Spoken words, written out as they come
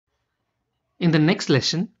In the next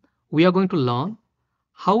lesson, we are going to learn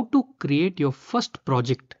how to create your first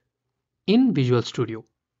project in Visual Studio.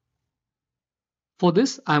 For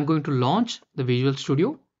this, I am going to launch the Visual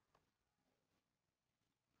Studio.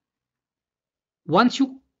 Once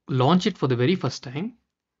you launch it for the very first time,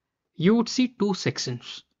 you would see two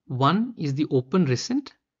sections. One is the open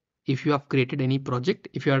recent. If you have created any project,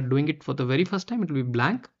 if you are doing it for the very first time, it will be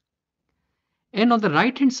blank. And on the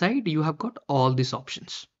right hand side, you have got all these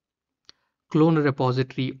options. Clone a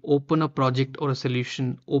repository, open a project or a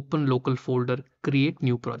solution, open local folder, create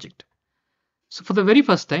new project. So for the very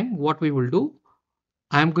first time, what we will do,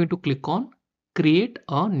 I am going to click on create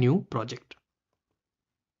a new project.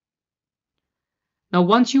 Now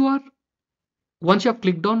once you have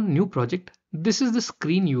clicked on new project, this is the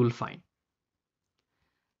screen you will find.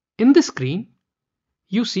 In this screen,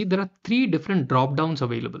 you see there are three different drop downs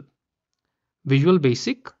available. Visual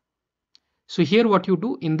Basic. So here what you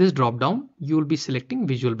do in this drop down, you will be selecting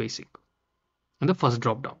Visual Basic in the first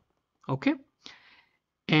drop down. Okay.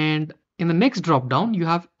 And in the next drop down, you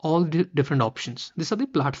have all the different options. These are the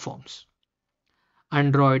platforms.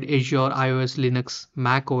 Android, Azure, iOS, Linux,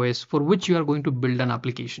 Mac OS, for which you are going to build an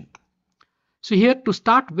application. So here to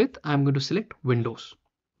start with, I'm going to select Windows.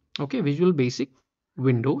 Okay, Visual Basic,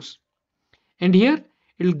 Windows. And here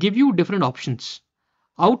it will give you different options.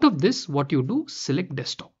 Out of this, what you do, select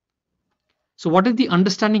desktop. So what is the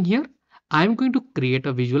understanding here? I'm going to create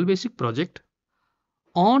a Visual Basic project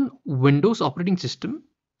on Windows operating system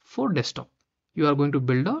for desktop. You are going to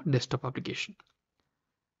build a desktop application.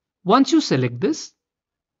 Once you select this,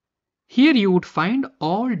 here you would find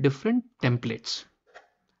all different templates.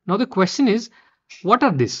 Now the question is, what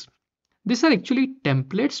are these? These are actually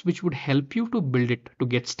templates which would help you to build it to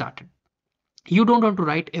get started. You don't want to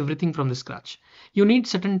write everything from the scratch. You need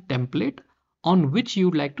certain template on which you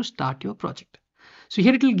would like to start your project. So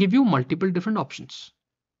here it will give you multiple different options.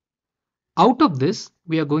 Out of this,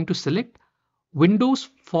 we are going to select Windows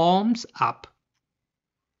Forms app,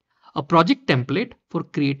 a project template for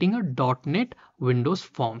creating a .NET Windows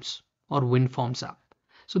Forms or WinForms app.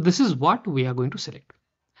 So this is what we are going to select.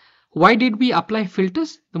 Why did we apply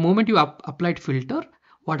filters? The moment you applied filter,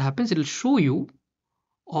 what happens? It will show you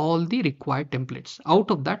all the required templates.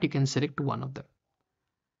 Out of that, you can select one of them.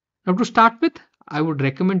 Now to start with, I would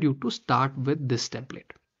recommend you to start with this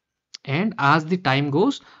template. And as the time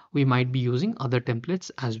goes, we might be using other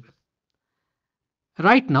templates as well.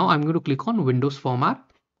 Right now, I'm going to click on Windows Form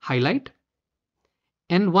app, highlight.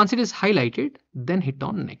 And once it is highlighted, then hit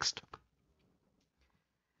on next.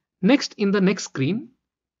 Next, in the next screen,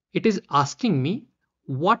 it is asking me,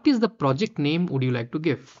 what is the project name would you like to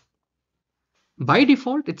give? By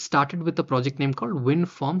default, it started with a project name called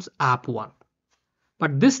WinForms App 1.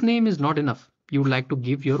 But this name is not enough. You would like to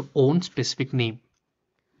give your own specific name.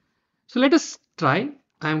 So let us try.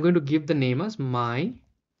 I'm going to give the name as my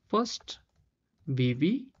first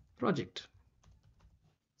VB project.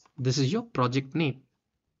 This is your project name.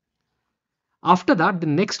 After that, the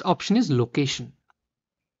next option is location.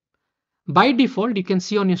 By default, you can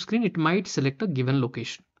see on your screen, it might select a given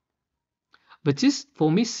location, which is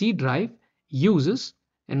for me C drive, users,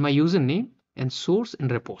 and my username, and source and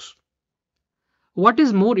repos. What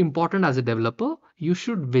is more important as a developer, you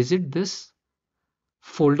should visit this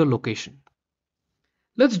folder location.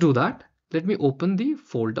 Let's do that. Let me open the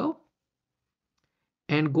folder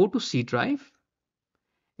and go to C drive.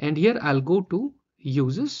 And here I'll go to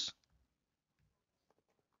users.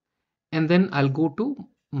 And then I'll go to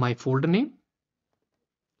my folder name.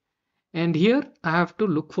 And here I have to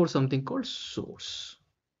look for something called source.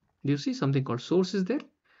 Do you see something called source is there?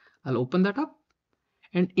 I'll open that up.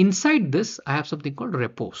 And inside this, I have something called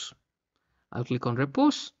repos. I'll click on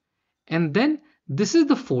repos. And then this is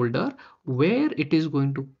the folder where it is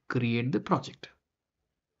going to create the project.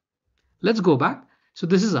 Let's go back. So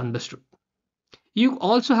this is understood. You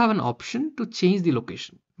also have an option to change the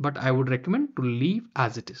location, but I would recommend to leave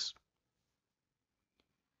as it is.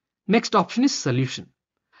 Next option is solution.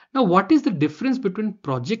 Now, what is the difference between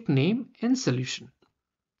project name and solution?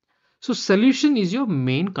 So solution is your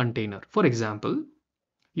main container. For example,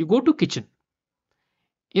 you go to kitchen.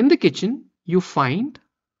 In the kitchen, you find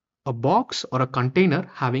a box or a container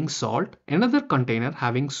having salt, another container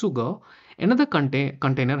having sugar, another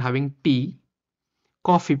container having tea,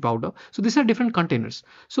 coffee powder. So these are different containers.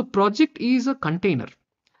 So project is a container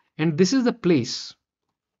and this is the place.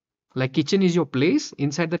 Like kitchen is your place,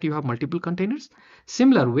 inside that you have multiple containers.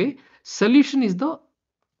 Similar way, solution is the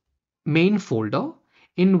main folder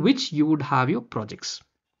in which you would have your projects.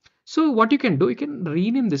 So what you can do, you can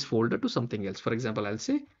rename this folder to something else. For example, I'll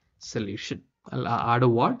say solution. I'll add a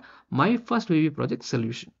word, my first VB project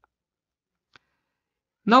solution.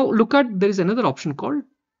 Now look at, there is another option called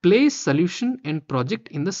place solution and project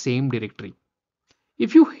in the same directory.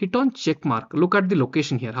 If you hit on check mark, look at the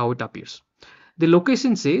location here, how it appears. The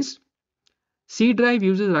location says C drive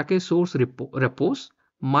uses Rakesh source repos,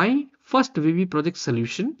 my first VB project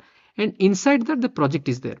solution, and inside that the project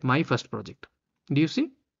is there, my first project. Do you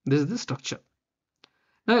see? This is the structure.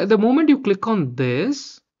 Now, the moment you click on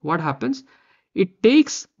this, what happens? It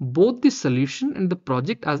takes both the solution and the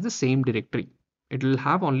project as the same directory. It will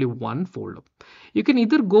have only one folder. You can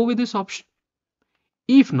either go with this option.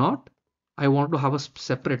 If not, I want to have a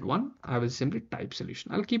separate one, I will simply type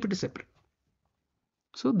solution. I'll keep it separate.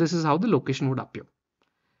 So this is how the location would appear.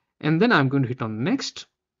 And then I'm going to hit on next.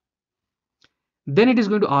 Then it is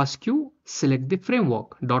going to ask you select the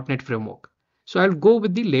framework, .NET framework. So I'll go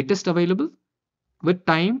with the latest available. With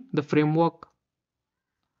time, the framework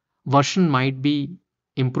version might be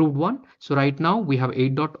improved one. So right now we have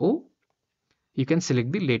 8.0. You can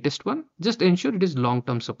select the latest one. Just ensure it is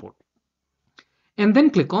long-term support. And then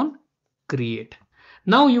click on create.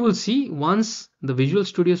 Now you will see once the Visual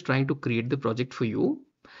Studio is trying to create the project for you,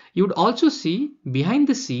 you would also see behind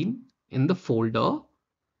the scene in the folder,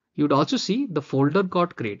 you would also see the folder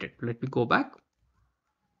got created. Let me go back.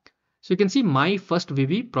 So you can see my first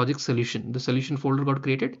VB project solution, the solution folder got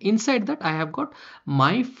created. Inside that I have got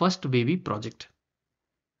my first VB project.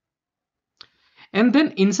 And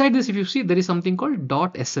then inside this, if you see, there is something called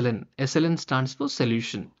 .sln. SLN stands for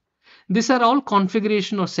solution. These are all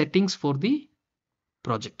configuration or settings for the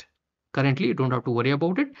project. Currently, you don't have to worry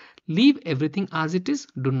about it. Leave everything as it is.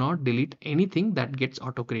 Do not delete anything that gets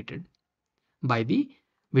auto-created by the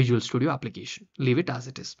Visual Studio application. Leave it as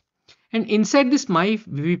it is. And inside this my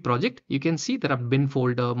VB project, you can see there are bin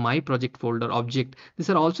folder, my project folder, object. These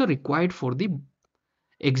are also required for the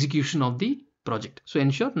execution of the project. So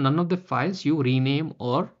ensure none of the files you rename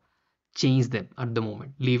or change them at the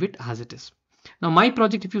moment. Leave it as it is. Now my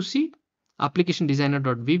project, if you see application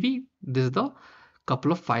designer.vb, this is the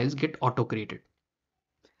couple of files get auto created.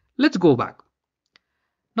 Let's go back.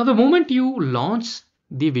 Now the moment you launch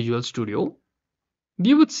the Visual Studio,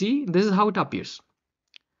 you would see this is how it appears.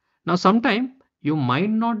 Now sometime you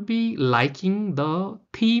might not be liking the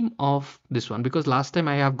theme of this one because last time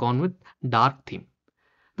I have gone with dark theme.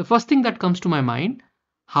 The first thing that comes to my mind,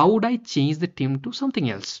 how would I change the theme to something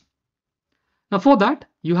else? Now for that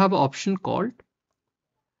you have an option called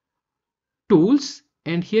tools,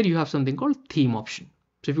 and here you have something called theme option.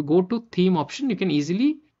 So if you go to theme option, you can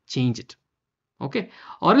easily change it. Okay,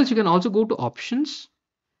 or else you can also go to options,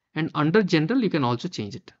 and under general you can also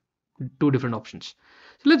change it. Two different options.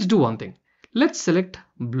 So let's do one thing. Let's select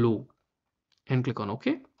blue and click on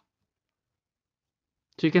OK.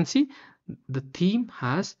 So you can see the theme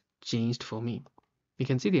has changed for me. You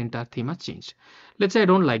can see the entire theme has changed. Let's say I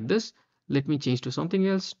don't like this. Let me change to something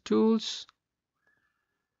else. Tools.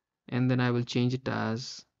 And then I will change it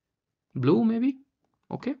as blue maybe.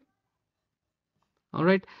 Okay. All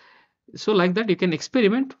right. So like that you can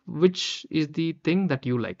experiment which is the thing that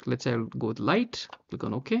you like. Let's say I'll go with light. Click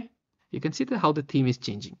on OK. You can see how the theme is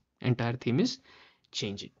changing. Entire theme is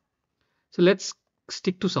changing. So let's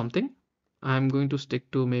stick to something. I'm going to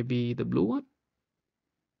stick to maybe the blue one.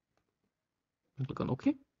 Click on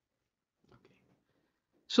OK.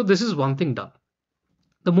 So this is one thing done.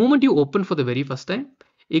 The moment you open for the very first time,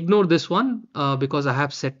 ignore this one because I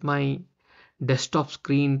have set my desktop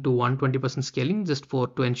screen to 120% scaling just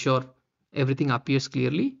to ensure everything appears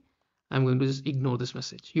clearly. I'm going to just ignore this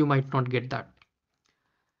message. You might not get that.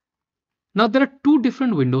 Now there are two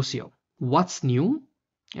different windows here. What's new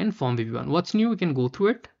and Form VB1. What's new, we can go through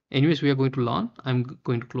it. Anyways, we are going to learn. I'm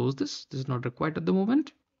going to close this. This is not required at the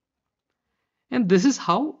moment. And this is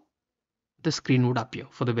how the screen would appear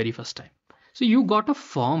for the very first time. So you got a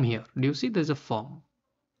form here. Do you see there's a form?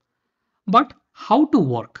 But how to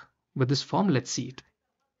work with this form? Let's see it.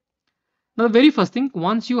 Now the very first thing,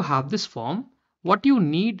 once you have this form, what you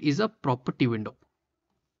need is a property window.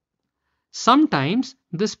 Sometimes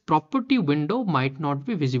this property window might not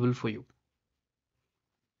be visible for you.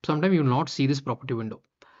 Sometimes you will not see this property window.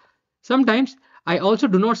 Sometimes I also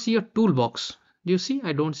do not see a toolbox. Do you see?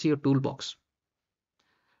 I don't see a toolbox.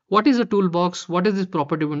 What is a toolbox? What is this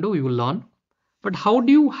property window? You will learn. But how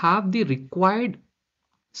do you have the required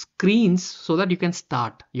screens so that you can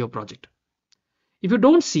start your project? If you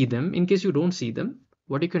don't see them, in case you don't see them,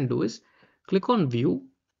 what you can do is click on view,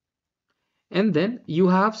 and then you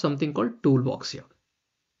have something called toolbox here.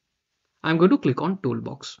 I'm going to click on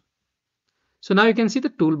toolbox. So now you can see the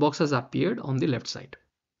toolbox has appeared on the left side.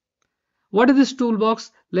 What is this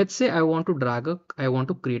toolbox? Let's say I want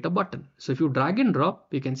to create a button. So if you drag and drop,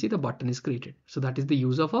 you can see the button is created. So that is the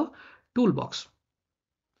use of a toolbox.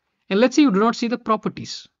 And let's say you do not see the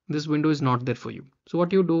properties. This window is not there for you. So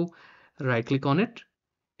what you do, right click on it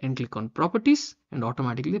and click on properties, and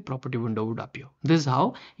automatically the property window would appear. This is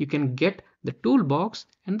how you can get the toolbox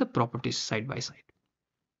and the properties side by side.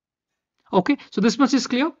 Okay, so this much is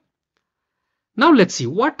clear. Now let's see,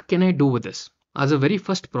 what can I do with this? As a very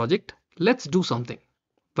first project, let's do something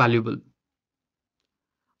valuable.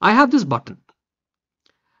 I have this button.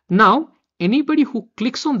 Now anybody who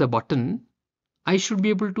clicks on the button, I should be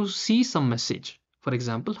able to see some message. For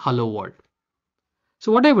example, hello world.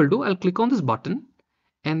 So what I will do, I'll click on this button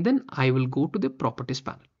and then I will go to the properties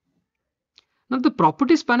panel. Now the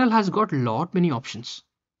properties panel has got lot many options.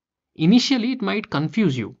 Initially it might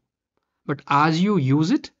confuse you, but as you use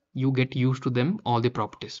it, you get used to them, all the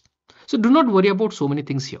properties. So do not worry about so many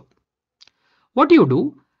things here. What do you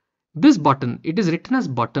do? This button, it is written as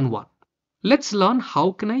button 1. Let's learn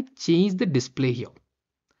how can I change the display here.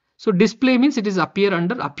 So display means it is appear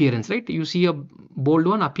under appearance, right? You see a bold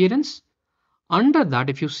one, appearance. Under that,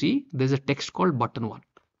 if you see, there's a text called button 1.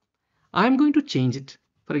 I'm going to change it.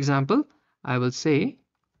 For example, I will say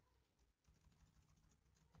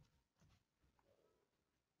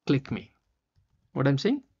click me. What I'm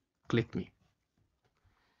saying? Click me.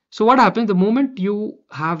 So what happens the moment you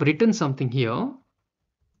have written something here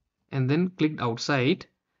and then clicked outside,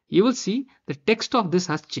 you will see the text of this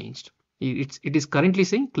has changed. It is currently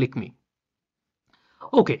saying click me.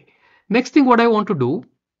 Okay, next thing what I want to do,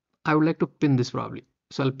 I would like to pin this probably.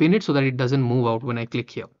 So I'll pin it so that it doesn't move out when I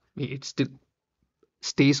click here. It still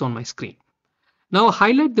stays on my screen. Now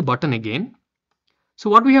highlight the button again.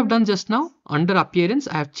 So what we have done just now, under appearance,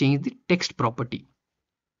 I have changed the text property.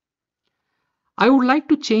 I would like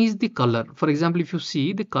to change the color. For example, if you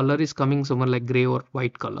see the color is coming somewhere like gray or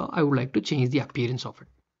white color, I would like to change the appearance of it.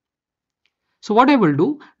 So what I will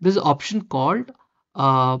do, there's an option called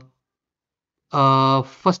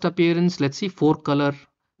first appearance. Let's see, fore color.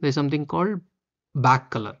 There's something called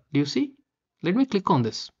back color. Do you see? Let me click on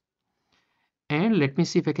this and let me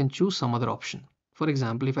see if I can choose some other option. For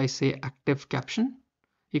example, if I say active caption,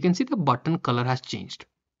 you can see the button color has changed.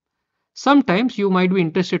 Sometimes you might be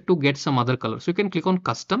interested to get some other color. So you can click on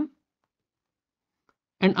custom,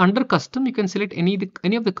 and under custom you can select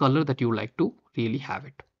any of the color that you like to really have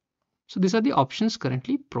it. So these are the options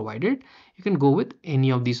currently provided. You can go with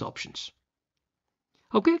any of these options.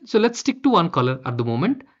 Okay, so let's stick to one color at the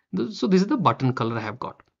moment. So this is the button color I have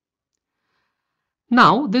got.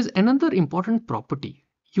 Now there's another important property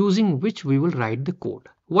using which we will write the code.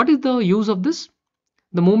 What is the use of this?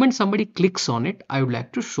 The moment somebody clicks on it, I would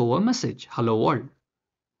like to show a message, hello world,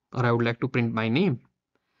 or I would like to print my name.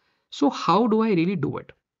 So how do I really do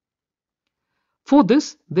it? For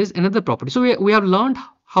this, there's another property. So we have learned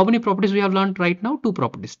how many properties we have learned right now? 2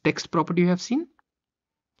 properties. Text property you have seen,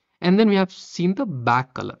 and then we have seen the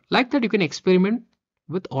back color. Like that, you can experiment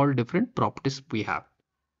with all different properties we have.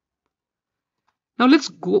 Now let's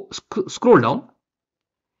go scroll down,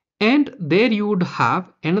 and there you would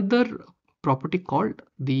have another property called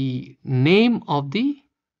the name of the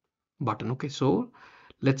button. Okay, so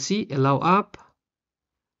let's see, allow app,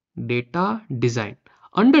 data, design.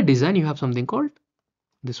 Under design you have something called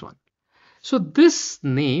this one. So this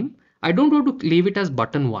name, I don't want to leave it as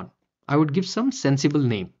button 1. I would give some sensible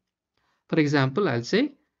name. For example, I'll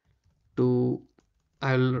say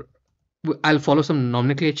I'll follow some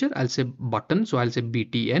nomenclature. I'll say button, so I'll say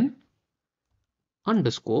btn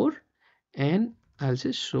underscore, and I'll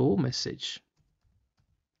say show message.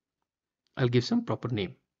 I'll give some proper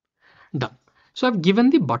name. Done. So I've given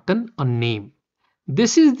the button a name. There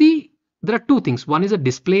are 2 things. One is a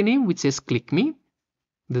display name which says click me.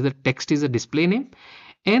 The text is a display name,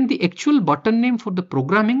 and the actual button name for the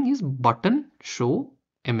programming is button show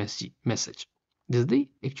msg message. This is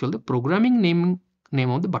the programming name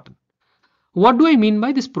of the button. What do I mean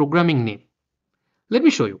by this programming name? Let me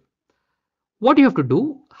show you. What you have to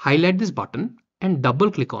do, highlight this button and double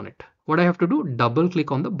click on it. What I have to do, double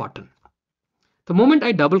click on the button. The moment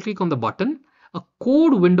I double click on the button, a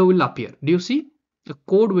code window will appear. Do you see? A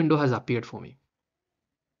code window has appeared for me.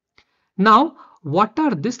 Now, what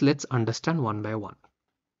are this? Let's understand one by one.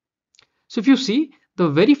 So if you see the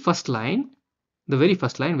very first line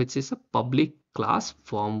which is a public class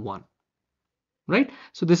form1, right?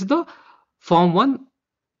 So this is the form1,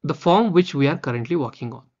 the form which we are currently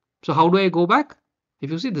working on. So how do I go back? If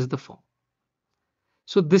you see, this is the form.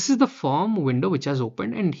 So this is the form window which has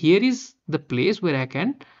opened, and here is the place where I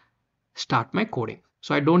can start my coding.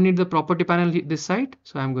 So I don't need the property panel this side.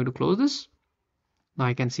 So I'm going to close this. Now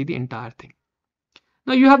I can see the entire thing.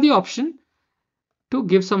 Now you have the option to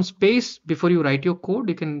give some space before you write your code.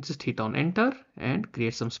 You can just hit on enter and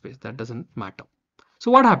create some space. That doesn't matter. So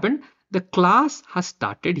what happened? The class has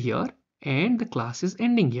started here and the class is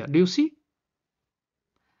ending here. Do you see?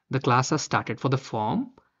 The class has started for the form.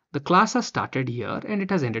 The class has started here and it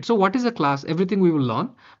has ended. So what is a class? Everything we will learn.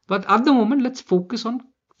 But at the moment, let's focus on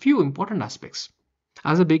few important aspects.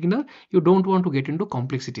 As a beginner, you don't want to get into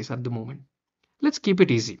complexities at the moment. Let's keep it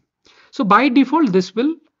easy. So by default, this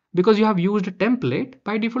will, because you have used a template,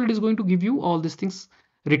 by default, it is going to give you all these things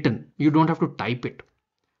written. You don't have to type it.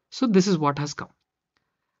 So this is what has come.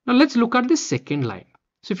 Now let's look at the second line.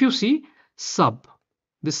 So if you see sub,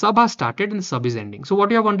 the sub has started and the sub is ending. So what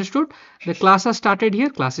you have understood, the class has started here,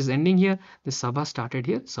 class is ending here, the sub has started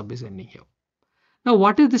here, sub is ending here. Now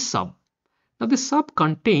what is this sub? Now this sub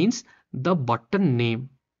contains the button name.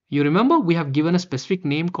 You remember we have given a specific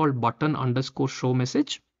name called button underscore show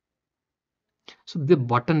message. So the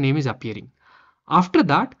button name is appearing. After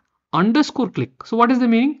that, underscore click. So what is the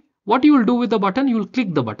meaning? What you will do with the button? You will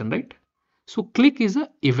click the button, right? So click is an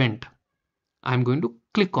event. I'm going to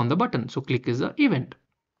click on the button. So click is an event.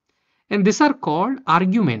 And these are called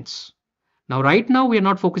arguments. Now, right now we are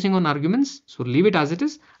not focusing on arguments. So leave it as it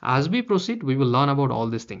is. As we proceed, we will learn about all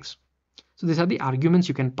these things. So these are the arguments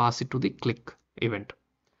you can pass it to the click event.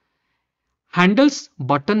 Handles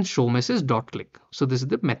button show message dot click. So this is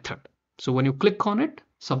the method. So when you click on it,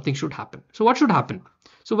 something should happen. So what should happen?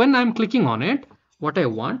 So when I'm clicking on it, what I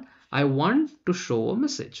want to show a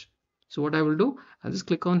message. So what I will do, I'll just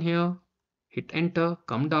click on here, hit enter,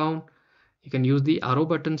 come down. You can use the arrow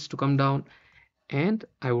buttons to come down, and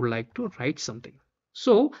I would like to write something.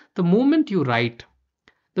 So the moment you write,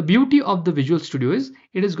 the beauty of the Visual Studio is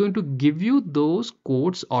it is going to give you those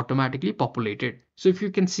codes automatically populated. So if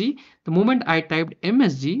you can see, the moment I typed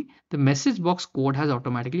MSG, the message box code has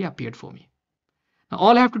automatically appeared for me. Now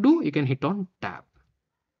all I have to do, you can hit on tab.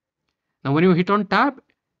 Now when you hit on tab,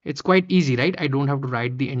 it's quite easy, right? I don't have to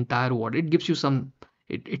write the entire word. It gives you some,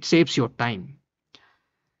 it saves your time.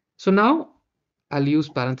 So now I'll use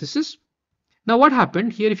parenthesis. Now what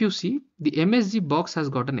happened here, if you see, the MSG box has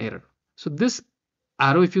got an error. So this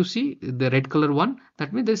arrow, if you see the red color one,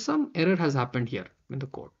 that means there's some error has happened here in the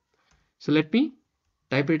code. So let me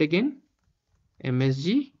type it again,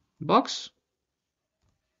 MSG box.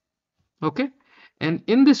 Okay. And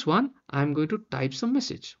in this one, I'm going to type some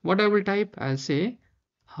message. What I will type, I'll say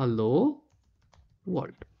hello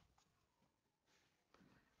world.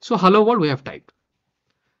 So hello world we have typed.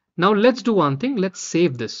 Now let's do one thing. Let's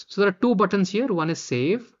save this. So there are two buttons here. One is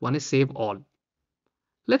save all.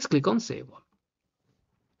 Let's click on save all.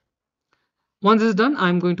 Once it's done,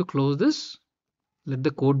 I'm going to close this. Let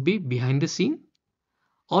the code be behind the scene.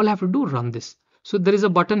 All I have to do, run this. So there is a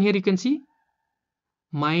button here, you can see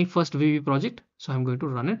my first VB project. So I'm going to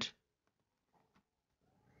run it.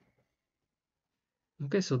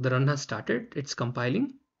 Okay, so the run has started. It's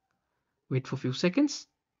compiling. Wait for a few seconds.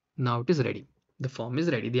 Now it is ready. The form is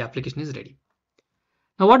ready. The application is ready.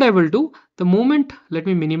 Now what I will do, the moment, let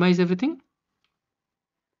me minimize everything.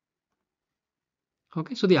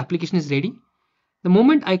 Okay, so the application is ready. The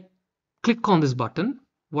moment I click on this button,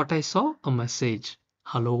 what I saw, a message,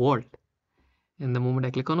 hello world. And the moment I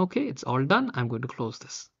click on OK, it's all done. I'm going to close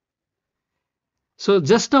this. So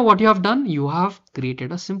just now what you have done, you have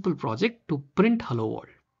created a simple project to print hello world.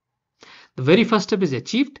 The very first step is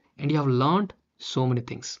achieved and you have learned so many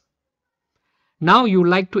things. Now you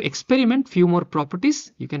like to experiment few more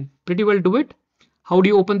properties. You can pretty well do it. How do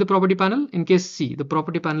you open the property panel? In case, see, the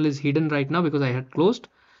property panel is hidden right now because I had closed.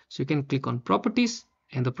 So you can click on properties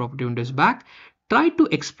and the property window is back. Try to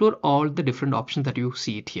explore all the different options that you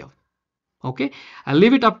see it here. Okay, I'll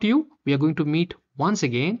leave it up to you. We are going to meet once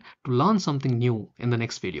again to learn something new in the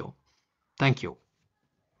next video. Thank you.